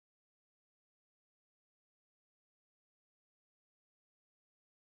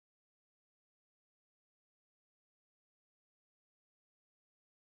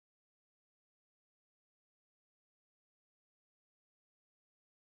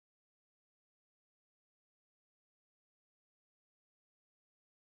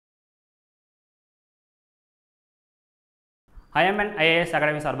IMN IAS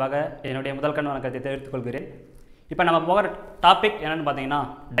academy சார்பாக என்னுடைய முதல் கண் வணக்கத்தை தெரிவித்துக் கொள்கிறேன். இப்போ நம்ம போகிற டாபிக் என்னென்னு பார்த்தீங்கன்னா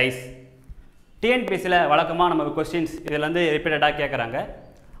டைஸ். TNPSCல வழக்கமாக நமக்கு கொஸ்டின்ஸ் இதில் வந்து ரிப்பீட்டடாக கேட்குறாங்க.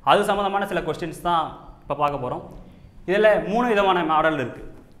 அது சம்மந்தமான சில கொஸ்டின்ஸ் தான் இப்போ பார்க்க போகிறோம். இதில் 3 விதமான மாடல் இருக்குது.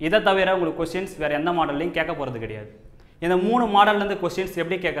 இதை தவிர உங்களுக்கு கொஸ்டின்ஸ் வேறு எந்த மாடல்லையும் கேட்க போகிறது கிடையாது. இந்த 3 மாடல்லேருந்து கொஸ்டின்ஸ்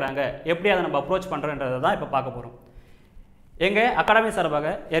எப்படி கேட்குறாங்க, எப்படி அதை நம்ம அப்ரோச் பண்ணுறோன்றதை தான் இப்போ பார்க்க போகிறோம். எங்கள் அகாடமி சார்பாக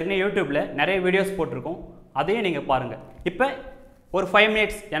ஏற்கனவே யூடியூப்பில் நிறைய வீடியோஸ் போட்டிருக்கோம், அதையும் நீங்கள் பாருங்கள். இப்போ ஒரு 5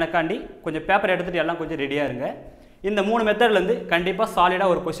 மினிட்ஸ் எனக்காண்டி கொஞ்சம் பேப்பர் எடுத்துகிட்டு எல்லாம் கொஞ்சம் ரெடியாக இருங்க. இந்த 3 மெத்தட்லேருந்து கண்டிப்பாக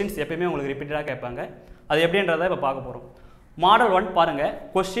சாலிடாக ஒரு கொஸ்டின்ஸ் எப்பயுமே உங்களுக்கு ரிப்பீட்டடாக கேட்பாங்க. அது எப்படின்றத இப்போ பார்க்க போகிறோம். மாடல் 1 பாருங்கள்,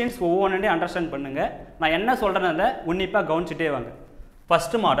 கொஸ்டின்ஸ் ஒவ்வொன்றையும் அண்டர்ஸ்டாண்ட் பண்ணுங்கள். நான் என்ன சொல்கிறேன்னு உன்னிப்பாக கவனிச்சுட்டே வாங்க.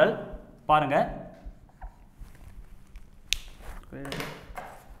 ஃபஸ்ட்டு மாடல் பாருங்கள்.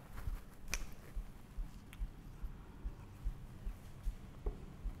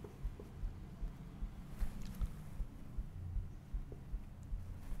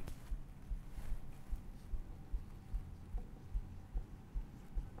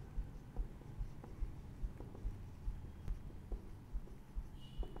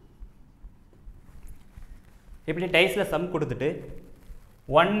 இப்படி டைஸில் சம் கொடுத்துட்டு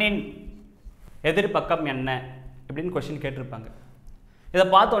 1 எதிர்பக்கம் என்ன இப்படின்னு கொஸ்டின் கேட்டிருப்பாங்க. இதை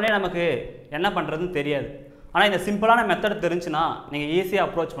பார்த்தோன்னே நமக்கு என்ன பண்ணுறதுன்னு தெரியாது. ஆனால் இந்த சிம்பிளான மெத்தட் தெரிஞ்சுன்னா நீங்கள் ஈஸியாக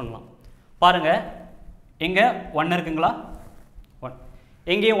அப்ரோச் பண்ணலாம். பாருங்கள், இங்கே 1 இருக்குங்களா, 1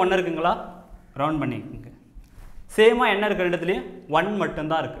 எங்கேயும் 1 இருக்குங்களா, ரவுண்ட் பண்ணிக்கோங்க. சேமாக என்ன இருக்குது, ரெண்டுத்துலேயும் 1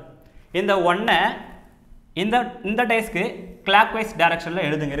 மட்டும்தான் இருக்குது. இந்த 1-ஐ இந்த டைஸ்க்கு கிளாக் வைஸ் டைரக்ஷனில்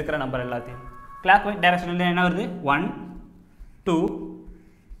எழுதுங்க. இருக்கிற நம்பர் எல்லாத்தையும் கிளாக் வைஸ் டைரக்ஷனில் என்ன வருது, 1 2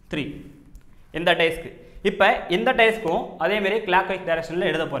 3 இந்த டைஸ்க்கு. இப்போ இந்த டைஸ்க்கும் அதேமாரி கிளாக் வைஸ் டைரக்ஷனில்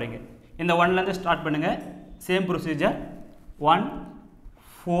எழுத போகிறீங்க. இந்த 1லேருந்து ஸ்டார்ட் பண்ணுங்கள். Same procedure 1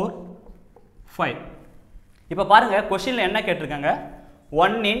 4 5. இப்போ பாருங்கள், கொஷினில் என்ன கேட்டிருக்காங்க,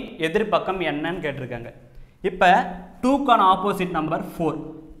 1 எதிர்பக்கம் என்னன்னு கேட்டிருக்காங்க. இப்போ 2க்கான ஆப்போசிட் நம்பர் 4,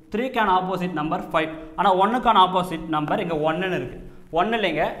 3க்கான ஆப்போசிட் நம்பர் 5. ஆனால் 1க்கான ஆப்போசிட் நம்பர் இங்கே 1ன்னு இருக்குது. 1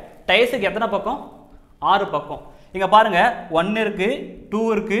 இல்லைங்க, டைஸுக்கு எத்தனை பக்கம், 6 பக்கம். இங்கே பாருங்கள், 1 இருக்குது, 2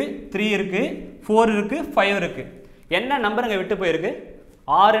 இருக்குது, 3 இருக்குது, 4 இருக்குது, 5 இருக்குது. என்ன நம்பர் இங்கே விட்டு போயிருக்கு,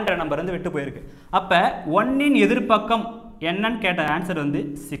 6ன்ற நம்பர் வந்து விட்டு போயிருக்கு. அப்போ 1 எதிர்பக்கம் என்னன்னு கேட்ட ஆன்சர் வந்து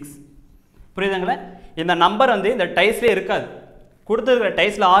 6. புரியுதுங்களா? இந்த நம்பர் வந்து இந்த டைஸ்லேயே இருக்காது. கொடுத்துருக்கிற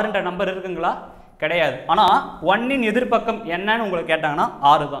டைஸில் 6ன்ற நம்பர் இருக்குங்களா, கிடையாது. ஆனால் 1 எதிர்பக்கம் என்னன்னு உங்களுக்கு கேட்டாங்கன்னா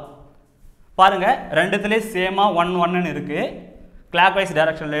 6 தான். பாருங்கள், ரெண்டுத்துலேயே சேமாக 1 1ன்னு இருக்குது. கிளாக் வைஸ்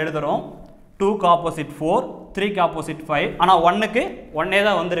டைரக்ஷனில் எழுதுகிறோம். 2க்கு ஆப்போசிட் 4, 3க்கு ஆப்போசிட் 5. ஆனால் 1க்கு 1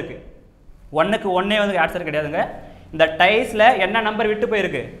 தான் வந்திருக்கு. 1க்கு 1 வந்து ஆன்சர் கிடையாதுங்க. இந்த டைஸில் என்ன நம்பர் விட்டு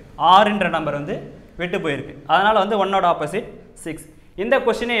போயிருக்கு, 6ன்ற நம்பர் வந்து விட்டு போயிருக்கு. அதனால் வந்து 1ஓட ஆப்போசிட் 6. இந்த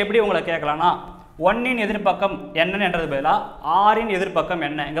கொஸ்டினை எப்படி உங்களை கேட்கலாம்னா, 1 எதிர்பக்கம் என்னன்றது பதிலாக 6 எதிர்பக்கம்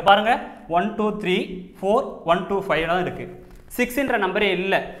என்ன. இங்கே பாருங்கள், 1 2 3 4 1 2 5 தான் இருக்குது. 6ன்ற நம்பரே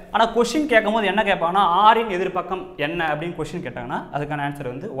இல்லை. ஆனால் கொஷின் கேட்கும் போது என்ன கேட்பாங்கன்னா, 6 எதிர்பக்கம் என்ன அப்படின்னு கொஷின் கேட்டாங்கன்னா அதுக்கான ஆன்சர்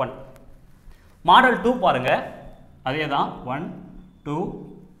வந்து 1. மாடல் 2 பாருங்கள், அதே தான் 1 2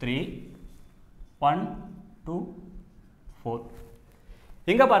 3 1 2 4.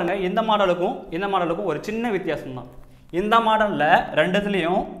 இங்கே பாருங்கள், இந்த மாடலுக்கும் ஒரு சின்ன வித்தியாசம் தான். இந்த மாடலில்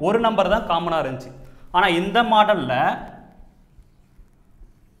ரெண்டுத்துலேயும் ஒரு நம்பர் தான் காமனாக இருந்துச்சு. ஆனால் இந்த மாடலில்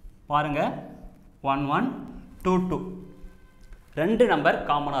பாருங்கள், 1 1 2 2 2 நம்பர்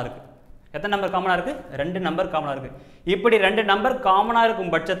காமனாக இருக்குது. எத்தனை நம்பர் காமனாக இருக்குது, 2 நம்பர் காமனாக இருக்குது. இப்படி 2 நம்பர் காமனாக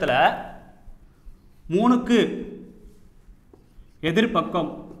இருக்கும் பட்சத்தில் 3க்கு எதிர்பக்கம்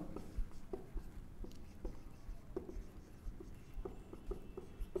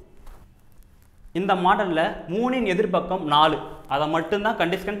இந்த மாடலில் 3 எதிர்பக்கம் 4. அதை மட்டும்தான்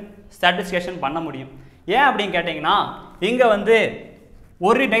கண்டிஷன் சாட்டிஸ்ஃபேக்ஷன் பண்ண முடியும். ஏன் அப்படின்னு கேட்டிங்கன்னா, இங்கே வந்து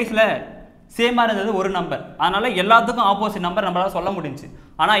ஒரு டைஸில் சேமாக இருந்தது ஒரு நம்பர், அதனால் எல்லாத்துக்கும் ஆப்போசிட் நம்பர் நம்மளால் சொல்ல முடிஞ்சு.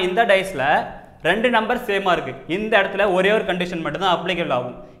 ஆனால் இந்த டைஸில் 2 நம்பர் சேமாக இருக்குது. இந்த இடத்துல ஒரே ஒரு கண்டிஷன் மட்டும்தான் அப்ளிகபிள்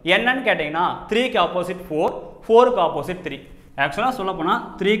ஆகும். என்னன்னு கேட்டிங்கன்னா, 3க்கு ஆப்போசிட் 4, 4க்கு ஆப்போசிட் 3. ஆக்சுவலாக சொல்ல போனால்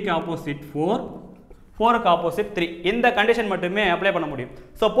 3க்கு ஆப்போசிட் 4, 4க்கு ஆப்போசிட் 3. இந்த கண்டிஷன் மட்டுமே அப்ளை பண்ண முடியும்.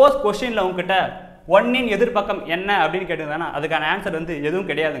 சப்போஸ் கொஸ்டினில் உங்ககிட்ட 1 எதிர்பக்கம் என்ன அப்படின்னு கேட்டிங்கன்னா அதுக்கான ஆன்சர் வந்து எதுவும்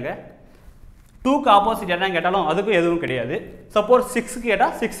கிடையாதுங்க. 2க்கு ஆப்போசிட் என்னன்னு கேட்டாலும் அதுக்கும் எதுவும் கிடையாது. சப்போஸ் 6க்கு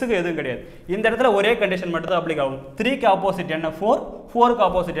கேட்டால் 6க்கு எதுவும் கிடையாது. இந்த இடத்துல ஒரே கண்டிஷன் மட்டும் தான் அப்ளிக் ஆகும். 3க்கு ஆப்போசிட் என்ன 4, 4க்கு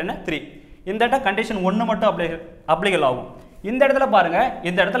ஆப்போசிட் என்ன 3. இந்த இடத்துல கண்டிஷன் 1 மட்டும் அப்ளிகல் ஆகும். இந்த இடத்துல பாருங்கள்,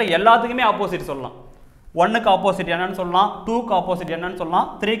 இந்த இடத்துல எல்லாத்துக்குமே ஆப்போசிட் சொல்லலாம். 1க்கு ஆப்போசிட் என்னன்னு சொல்லலாம், 2க்கு ஆப்போசிட் என்னன்னு சொல்லலாம்,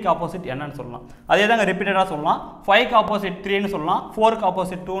 3க்கு ஆப்போசிட் என்னன்னு சொல்லலாம். அதே தாங்க ரிப்பீட்டடாக சொல்லலாம். 5க்கு ஆப்போசிட் 3ன்னு சொல்லலாம், 4க்கு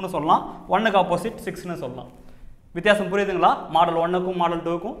ஆப்போசிட் 2ன்னு சொல்லலாம், 1க்கு ஆப்போசிட் 6ன்னு சொல்லலாம். வித்தியாசம் புரியுதுங்களா? Model 1க்கும் model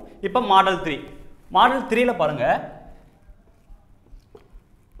 2க்கும். இப்போ மாடல் 3. மாடல் 3ல பாருங்க,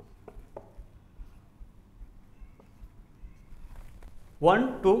 1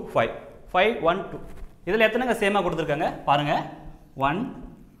 2 5 5 1 2 இதில் எத்தனைங்க சேமாக கொடுத்துருக்காங்க பாருங்கள் 1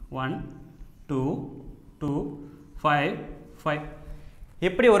 1 2 2 5 5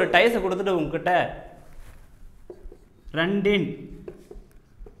 எப்படி ஒரு டைஸை கொடுத்துட்டு உங்ககிட்ட ரெண்டின்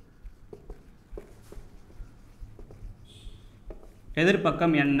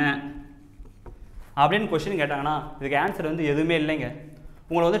எதிர்பக்கம் என்ன அப்படின்னு கொஸ்டின் கேட்டாங்கன்னா இதுக்கு ஆன்சர் வந்து எதுவுமே இல்லைங்க.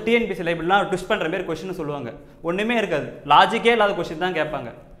 உங்களை வந்து டிஎன்பிஎஸ்சி லைப்ரரிலாம் ட்விஸ்ட் பண்ணுற மாதிரி கொஸ்டின் சொல்லுவாங்க. ஒன்றுமே இருக்காது, லாஜிக்கே இல்லாத கொஸ்டின் தான் கேட்பாங்க.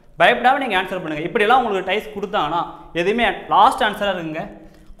 பயப்படாமல் நீங்கள் ஆன்சர் பண்ணுங்கள். இப்படியெல்லாம் உங்களுக்கு டைஸ் கொடுத்தாங்கன்னா எதுவுமே லாஸ்ட் ஆன்சராக இருக்குங்க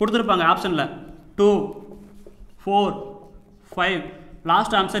கொடுத்துருப்பாங்க ஆப்ஷனில் 2 4 5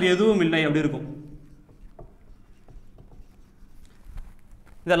 லாஸ்ட் ஆன்சர் எதுவும் இல்லை அப்படி இருக்கும்.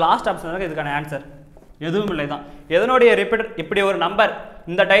 இந்த லாஸ்ட் ஆப்ஷன் இதுக்கான ஆன்சர் எதுவும் இல்லை தான். எதனுடைய ரிப்பீட்டட் இப்படி ஒரு நம்பர்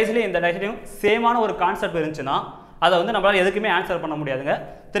இந்த டைஸ்லையும் இந்த டைஸ்லையும் சேமான ஒரு கான்செப்ட் இருந்துச்சுன்னா அதை வந்து நம்மளால் எதுக்குமே ஆன்சர் பண்ண முடியாதுங்க.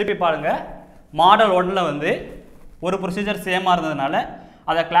 திருப்பி பாருங்கள், மாடல் 1ல் வந்து ஒரு ப்ரொசீஜர் சேமாக இருந்ததுனால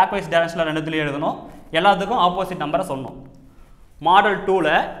அதை கிளாக் வைஸ் டைரக்ஷனில் ரெண்டுத்துலேயும் எழுதணும், எல்லாத்துக்கும் ஆப்போசிட் நம்பரை சொன்னோம். மாடல்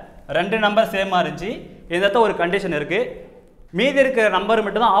 2ல் 2 நம்பர் சேமாக இருந்துச்சு, இந்த ஒரு கண்டிஷன் இருக்குது, மீதி இருக்கிற நம்பர்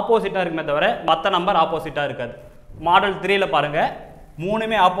மட்டும் தான் ஆப்போசிட்டாக இருக்குமே தவிர மற்ற நம்பர் ஆப்போசிட்டாக இருக்காது. மாடல் 3ல் பாருங்கள்,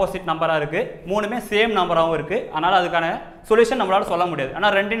 3மே ஆப்போசிட் நம்பராக இருக்குது, 3மே சேம் நம்பராகவும் இருக்குது. அதனால் அதுக்கான சொல்யூஷன் நம்மளால் சொல்ல முடியாது.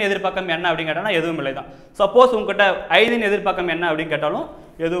 ஆனால் 2இன் எதிர்பக்கம் என்ன அப்படின்னு கேட்டாலும் எதுவும் இல்லை தான். சப்போஸ் உங்ககிட்ட 5இன் எதிர்பக்கம் என்ன அப்படின்னு கேட்டாலும்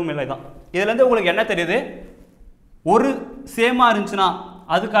எதுவும் இல்லை தான். இதுலேருந்து உங்களுக்கு என்ன தெரியுது, ஒரு சேமாக இருந்துச்சுன்னா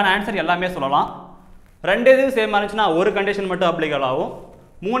அதுக்கான ஆன்சர் எல்லாமே சொல்லலாம், 2 இது சேமாக இருந்துச்சுன்னா ஒரு கண்டிஷன் மட்டும் அப்ளிகபிள் ஆகும்,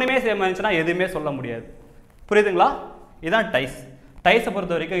 3மே சேமாக இருந்துச்சுன்னா எதுவுமே சொல்ல முடியாது. புரியுதுங்களா? இதுதான் டைஸ். டைஸை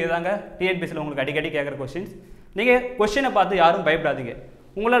பொறுத்த வரைக்கும் இதாங்க டிஎன்பிஎஸ்சியில் உங்களுக்கு அடிக்கடி கேட்குற கொஸ்டின்ஸ். நீங்கள் கொஸ்டினை பார்த்து யாரும் பயப்படாதீங்க.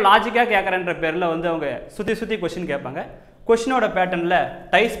 உங்களை லாஜிக்காக கேட்குறன்ற பேரில் வந்து அவங்க சுற்றி கொஸ்டின் கேட்பாங்க. கொஸ்டினோட பேட்டர்னில்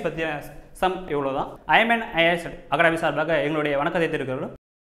டைஸ் பற்றிய சம் இவ்வளோ தான். ஐஎம்என் ஐஎஸ் அகாடமி சார்பாக எங்களுடைய வணக்கத்தை தெரிவிக்கிறோம்.